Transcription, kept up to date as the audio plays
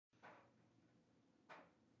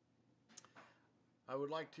I would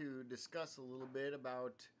like to discuss a little bit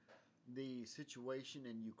about the situation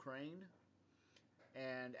in Ukraine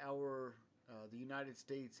and the United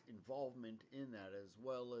States involvement in that, as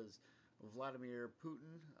well as Vladimir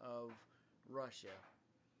Putin of Russia.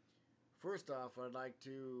 First off, I'd like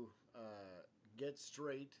to get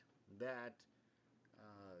straight that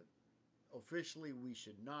uh, officially we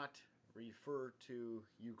should not refer to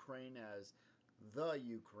Ukraine as the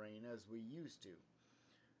Ukraine as we used to.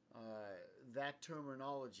 That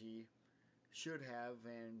terminology should have,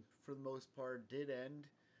 and for the most part, did end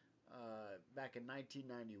back in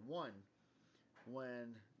 1991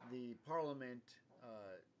 when the parliament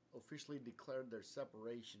officially declared their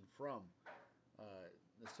separation from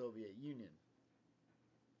the Soviet Union.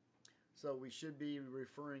 So we should be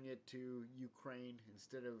referring it to Ukraine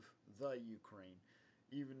instead of the Ukraine,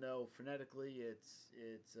 even though phonetically it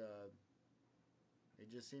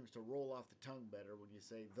just seems to roll off the tongue better when you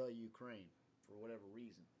say the Ukraine for whatever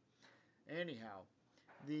reason. Anyhow,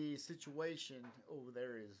 the situation over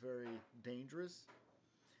there is very dangerous,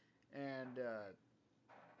 and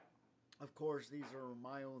of course, these are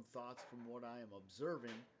my own thoughts from what I am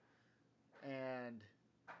observing, and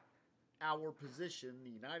our position,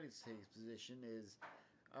 the United States position, is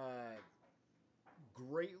uh,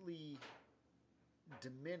 greatly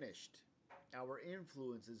diminished. Our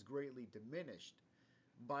influence is greatly diminished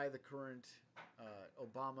by the current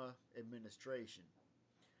Obama administration.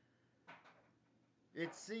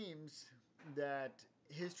 It seems that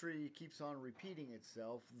history keeps on repeating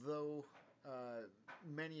itself, though uh,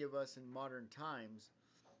 many of us in modern times,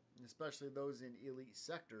 especially those in elite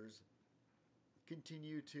sectors,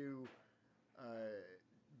 continue to uh,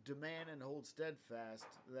 demand and hold steadfast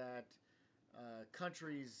that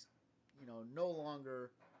countries, no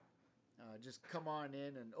longer just come on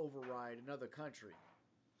in and override another country.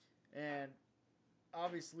 And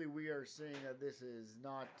obviously, we are seeing that this is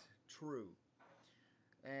not true.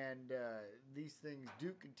 And these things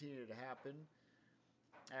do continue to happen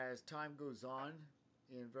as time goes on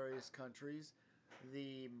in various countries.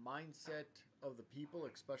 The mindset of the people,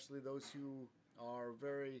 especially those who are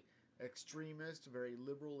very extremist, very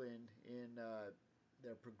liberal in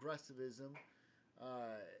their progressivism,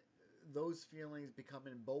 uh, those feelings become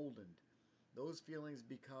emboldened. Those feelings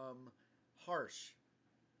become harsh,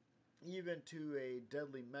 even to a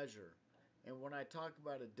deadly measure. And when I talk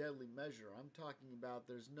about a deadly measure, I'm talking about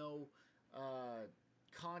there's no uh,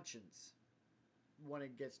 conscience when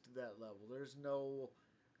it gets to that level. There's no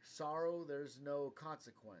sorrow, there's no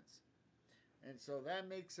consequence. And so that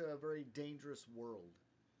makes a very dangerous world.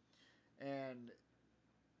 And,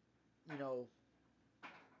 you know,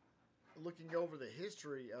 looking over the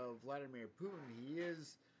history of Vladimir Putin, he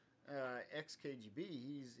is ex KGB.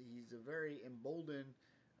 He's a very emboldened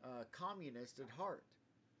communist at heart.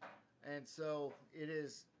 And so it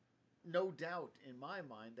is no doubt in my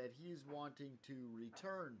mind that he's wanting to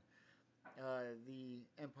return the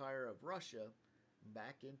Empire of Russia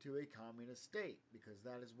back into a communist state because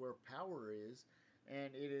that is where power is.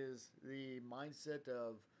 And it is the mindset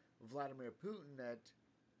of Vladimir Putin that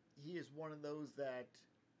he is one of those that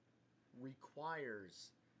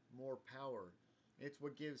requires more power. It's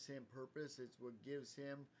what gives him purpose, it's what gives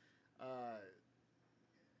him uh,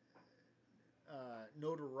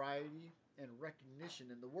 notoriety and recognition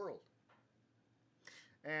in the world.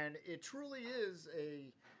 And it truly is a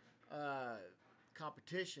uh,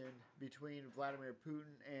 competition between Vladimir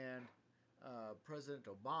Putin and President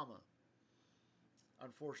Obama.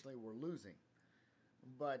 Unfortunately, we're losing.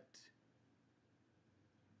 But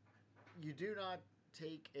you do not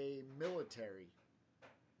take a military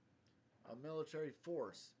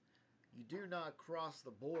force. You do not cross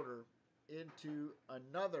the border into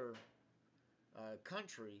another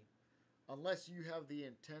country unless you have the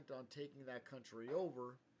intent on taking that country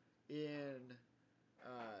over in uh,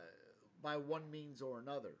 by one means or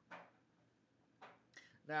another.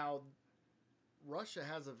 Now, Russia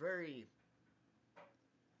has a very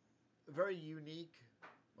unique,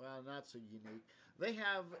 well, not so unique. They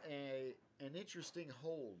have an interesting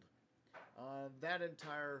hold on that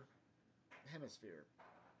entire hemisphere.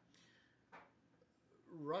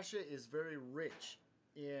 Russia is very rich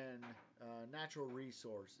in natural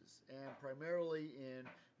resources and primarily in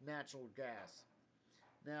natural gas.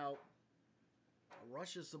 Now,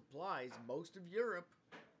 Russia supplies most of Europe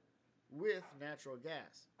with natural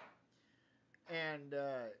gas, and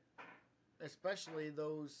especially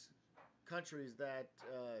those countries that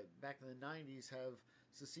back in the 90s have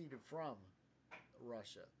seceded from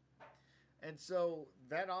Russia. And so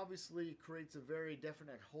that obviously creates a very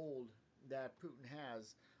definite hold that Putin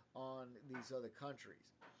has on these other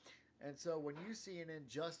countries. And so when you see an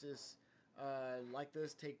injustice like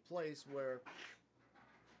this take place where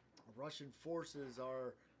Russian forces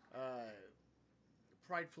are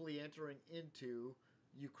pridefully entering into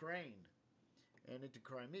Ukraine and into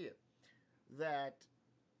Crimea, that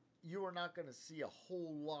you are not going to see a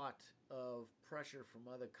whole lot of pressure from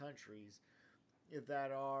other countries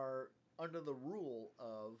that are under the rule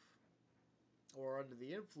of or under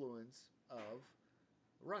the influence of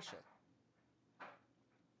Russia.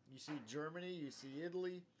 You see Germany, you see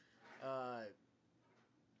Italy, uh,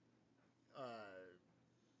 uh,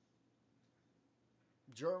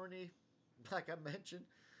 Germany, like I mentioned,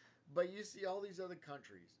 but you see all these other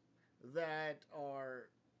countries that are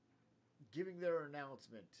giving their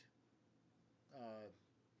announcement uh,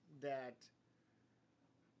 that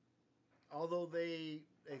although they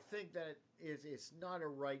think that it's not a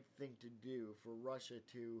right thing to do for Russia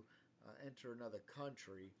to enter another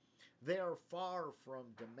country, they are far from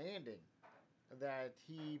demanding that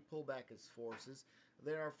he pull back his forces.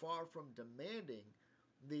 They are far from demanding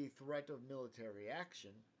the threat of military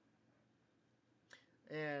action.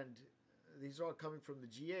 And these are all coming from the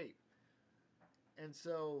G8. And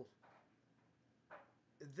so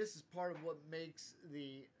this is part of what makes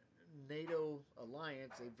the NATO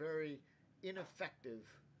alliance a very ineffective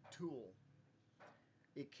tool.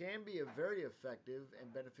 It can be a very effective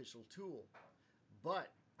and beneficial tool. But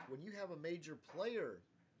when you have a major player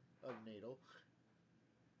of NATO,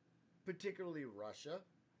 particularly Russia,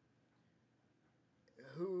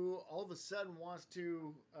 who all of a sudden wants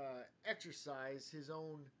to exercise his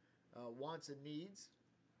own wants and needs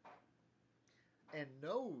and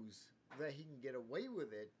knows that he can get away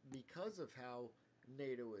with it because of how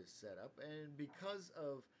NATO is set up and because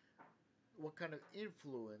of what kind of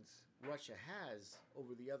influence Russia has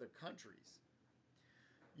over the other countries.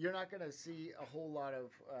 You're not going to see a whole lot of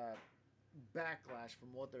backlash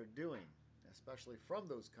from what they're doing, especially from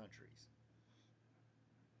those countries.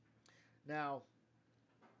 Now,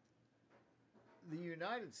 the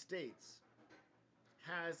United States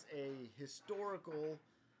has a historical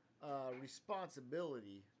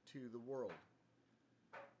responsibility to the world.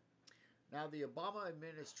 Now, the Obama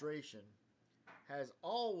administration has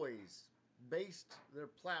always based their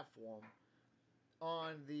platform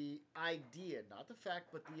on the idea, not the fact,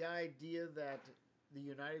 but the idea that the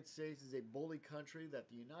United States is a bully country, that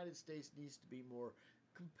the United States needs to be more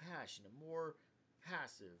compassionate, more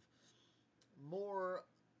passive, more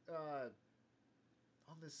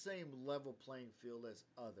on the same level playing field as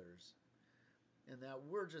others, and that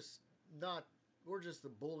we're just the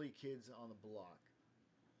bully kids on the block.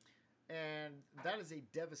 And that is a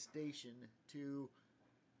devastation to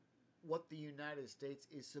what the United States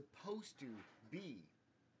is supposed to be.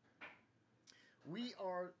 We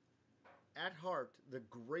are, at heart, the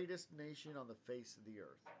greatest nation on the face of the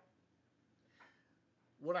earth.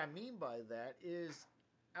 What I mean by that is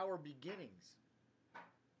our beginnings.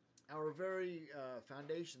 Our very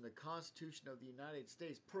foundation, the Constitution of the United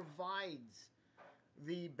States, provides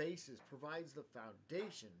the basis, provides the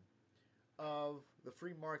foundation of the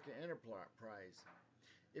free market enterprise.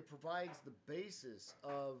 It provides the basis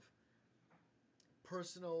of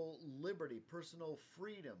personal liberty, personal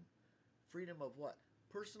freedom. Freedom of what?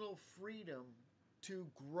 Personal freedom to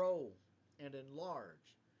grow and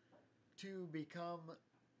enlarge, to become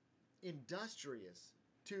industrious,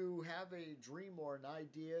 to have a dream or an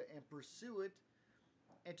idea and pursue it,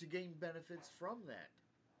 and to gain benefits from that.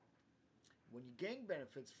 When you gain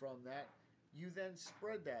benefits from that, you then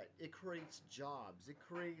spread that. It creates jobs, it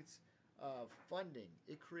creates funding,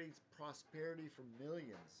 it creates prosperity for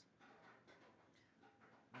millions.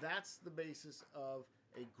 That's the basis of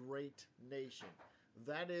a great nation.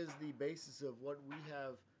 That is the basis of what we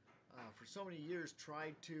have, for so many years,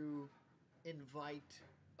 tried to invite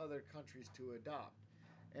other countries to adopt.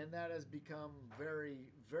 And that has become very,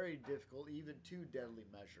 very difficult, even to deadly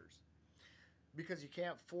measures. Because you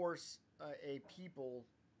can't force a people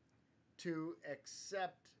to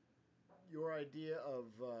accept your idea of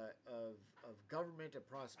government and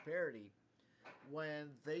prosperity when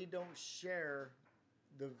they don't share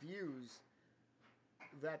the views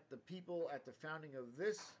that the people at the founding of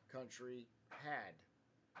this country had.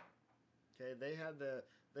 Okay, they had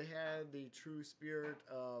the true spirit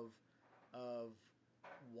of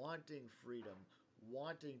wanting freedom,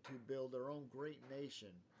 wanting to build their own great nation,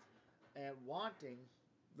 and wanting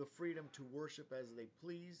the freedom to worship as they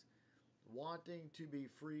please, wanting to be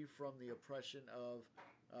free from the oppression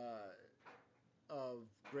of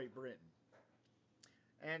Great Britain.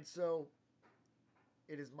 And so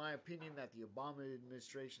it is my opinion that the Obama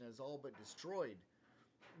administration has all but destroyed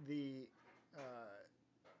the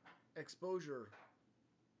exposure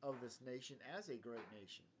of this nation as a great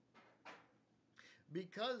nation.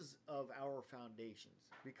 because of our foundations,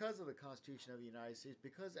 because of the Constitution of the United States,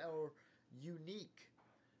 because our unique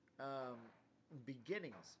um,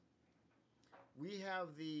 beginnings, we have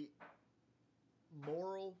the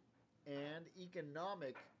moral and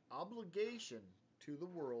economic obligation to the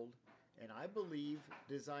world, and I believe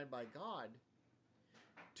designed by God,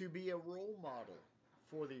 to be a role model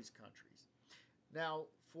for these countries. Now,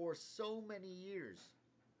 for so many years,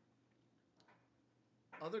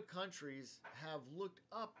 other countries have looked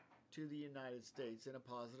up to the United States in a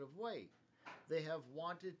positive way. They have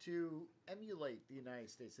wanted to emulate the United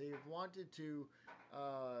States. They have wanted to,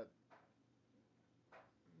 uh,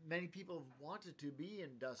 many people have wanted to be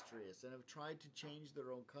industrious and have tried to change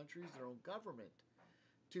their own countries, their own government,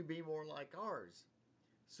 to be more like ours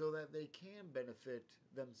so that they can benefit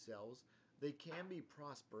themselves, they can be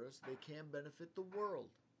prosperous, they can benefit the world.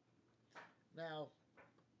 Now,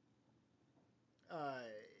 uh,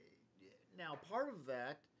 part of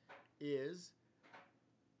that is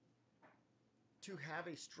to have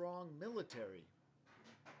a strong military.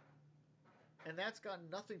 And that's got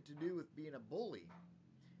nothing to do with being a bully.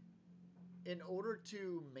 In order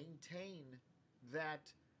to maintain that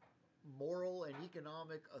moral and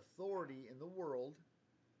economic authority in the world,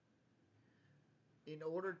 in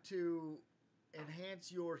order to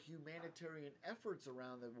enhance your humanitarian efforts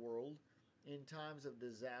around the world in times of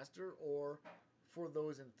disaster or for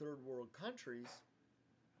those in third world countries,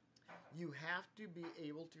 you have to be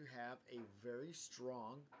able to have a very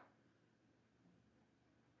strong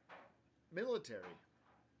military.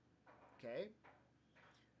 Okay?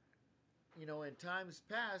 You know, in times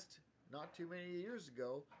past, not too many years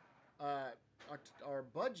ago, uh, our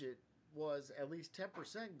budget was at least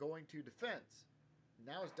 10% going to defense.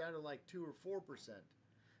 Now it's down to like 2 or 4%.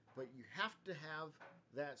 But you have to have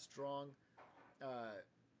that strong uh,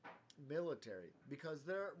 military because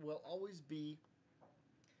there will always be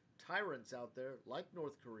tyrants out there like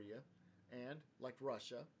North Korea and like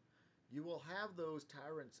Russia. You will have those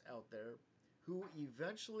tyrants out there who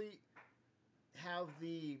eventually have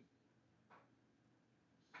the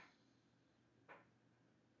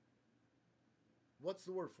what's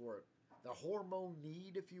the word for it? The hormone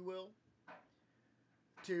need, if you will,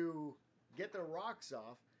 to get their rocks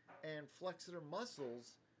off and flex their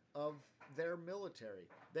muscles of their military.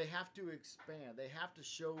 They have to expand. They have to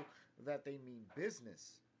show that they mean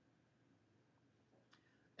business.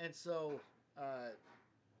 And so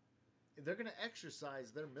they're going to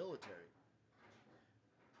exercise their military.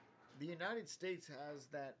 The United States has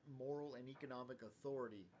that moral and economic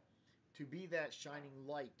authority to be that shining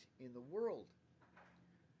light in the world.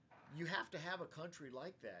 You have to have a country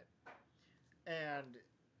like that. And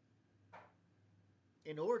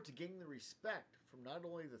in order to gain the respect from not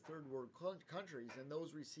only the third world countries and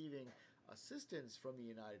those receiving assistance from the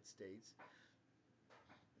United States,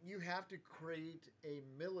 you have to create a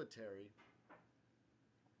military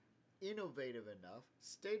innovative enough,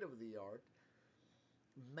 state of the art,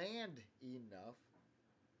 manned enough,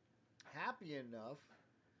 happy enough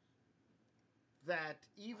that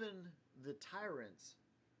even the tyrants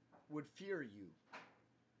would fear you.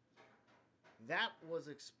 That was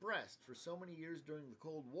expressed for so many years during the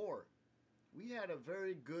Cold War. We had a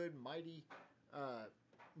very good, mighty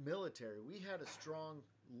military. We had a strong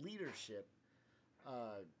leadership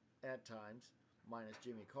at times, minus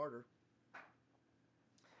Jimmy Carter.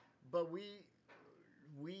 But we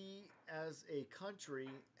as a country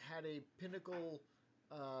had a pinnacle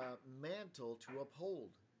mantle to uphold.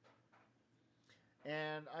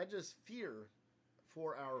 And I just fear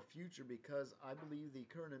for our future because I believe the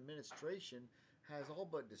current administration has all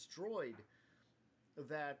but destroyed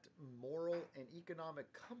that moral and economic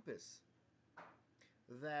compass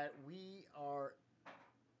that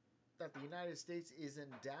that the United States is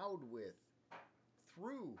endowed with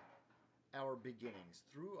through our beginnings,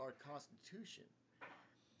 through our Constitution.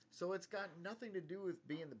 So it's got nothing to do with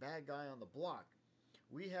being the bad guy on the block.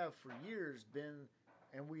 We have for years been,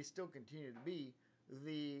 and we still continue to be,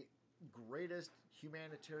 the greatest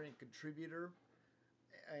humanitarian contributor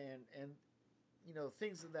and you know,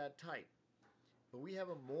 things of that type. But we have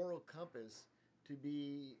a moral compass to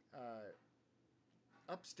be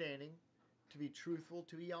upstanding, to be truthful,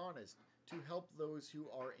 to be honest, to help those who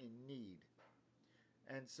are in need.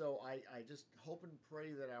 And so I just hope and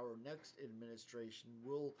pray that our next administration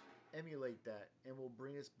will emulate that and will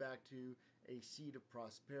bring us back to a seat of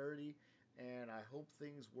prosperity. And I hope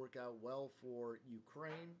things work out well for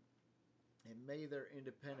Ukraine. And may their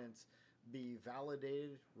independence be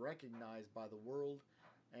validated, recognized by the world.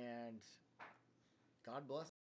 And God bless